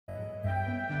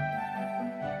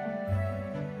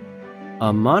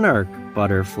A monarch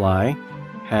butterfly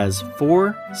has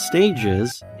 4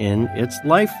 stages in its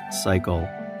life cycle.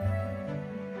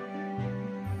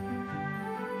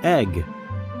 Egg.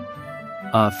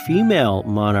 A female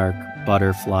monarch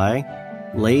butterfly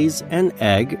lays an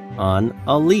egg on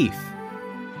a leaf.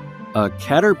 A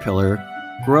caterpillar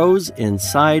grows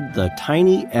inside the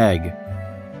tiny egg.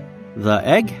 The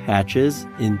egg hatches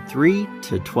in 3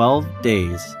 to 12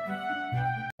 days.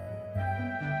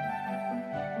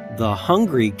 The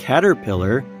hungry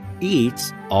caterpillar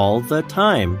eats all the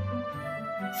time.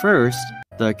 First,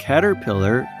 the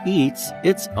caterpillar eats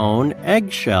its own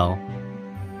eggshell.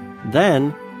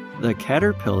 Then, the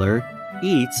caterpillar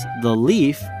eats the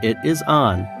leaf it is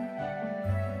on.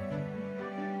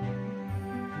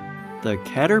 The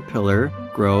caterpillar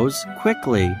grows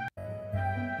quickly.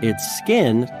 Its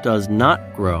skin does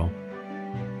not grow.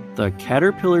 The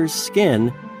caterpillar's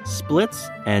skin splits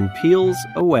and peels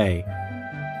away.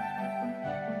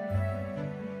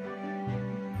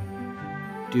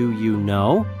 Do you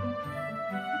know?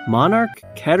 Monarch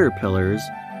caterpillars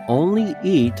only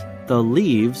eat the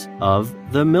leaves of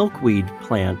the milkweed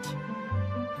plant.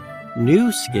 New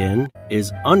skin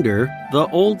is under the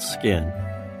old skin.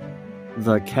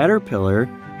 The caterpillar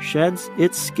sheds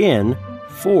its skin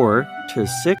 4 to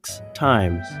 6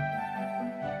 times.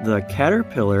 The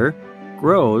caterpillar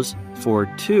grows for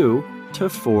 2 to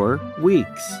 4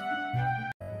 weeks.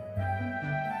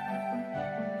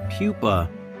 Pupa.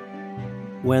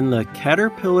 When the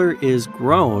caterpillar is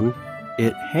grown,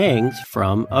 it hangs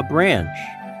from a branch.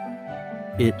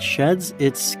 It sheds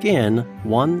its skin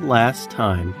one last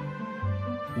time.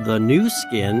 The new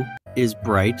skin is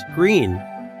bright green.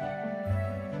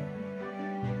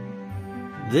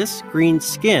 This green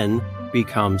skin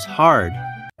becomes hard.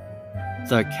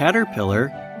 The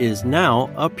caterpillar is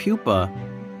now a pupa.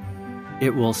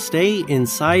 It will stay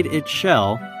inside its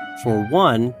shell for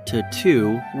 1 to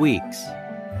 2 weeks.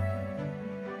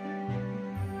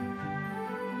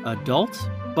 Adult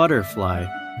butterfly.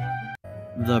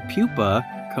 The pupa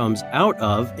comes out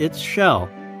of its shell.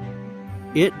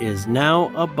 It is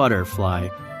now a butterfly.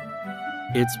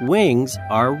 Its wings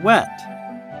are wet.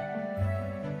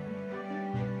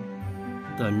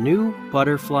 The new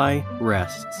butterfly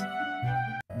rests.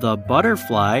 The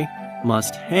butterfly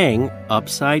must hang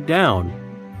upside down,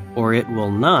 or it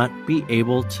will not be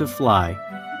able to fly.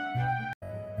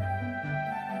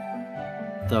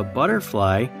 The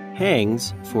butterfly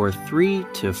hangs for 3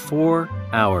 to 4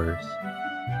 hours.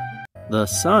 The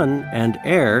sun and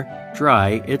air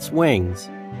dry its wings.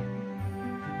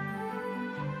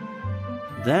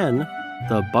 Then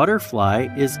the butterfly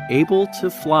is able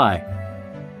to fly.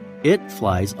 It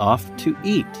flies off to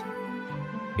eat.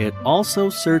 It also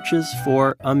searches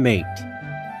for a mate.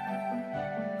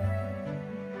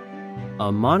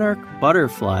 A monarch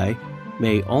butterfly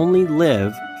may only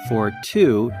live for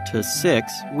 2 to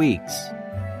 6 weeks.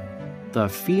 The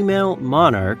female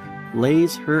monarch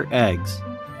lays her eggs.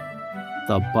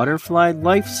 The butterfly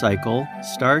life cycle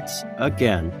starts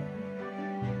again.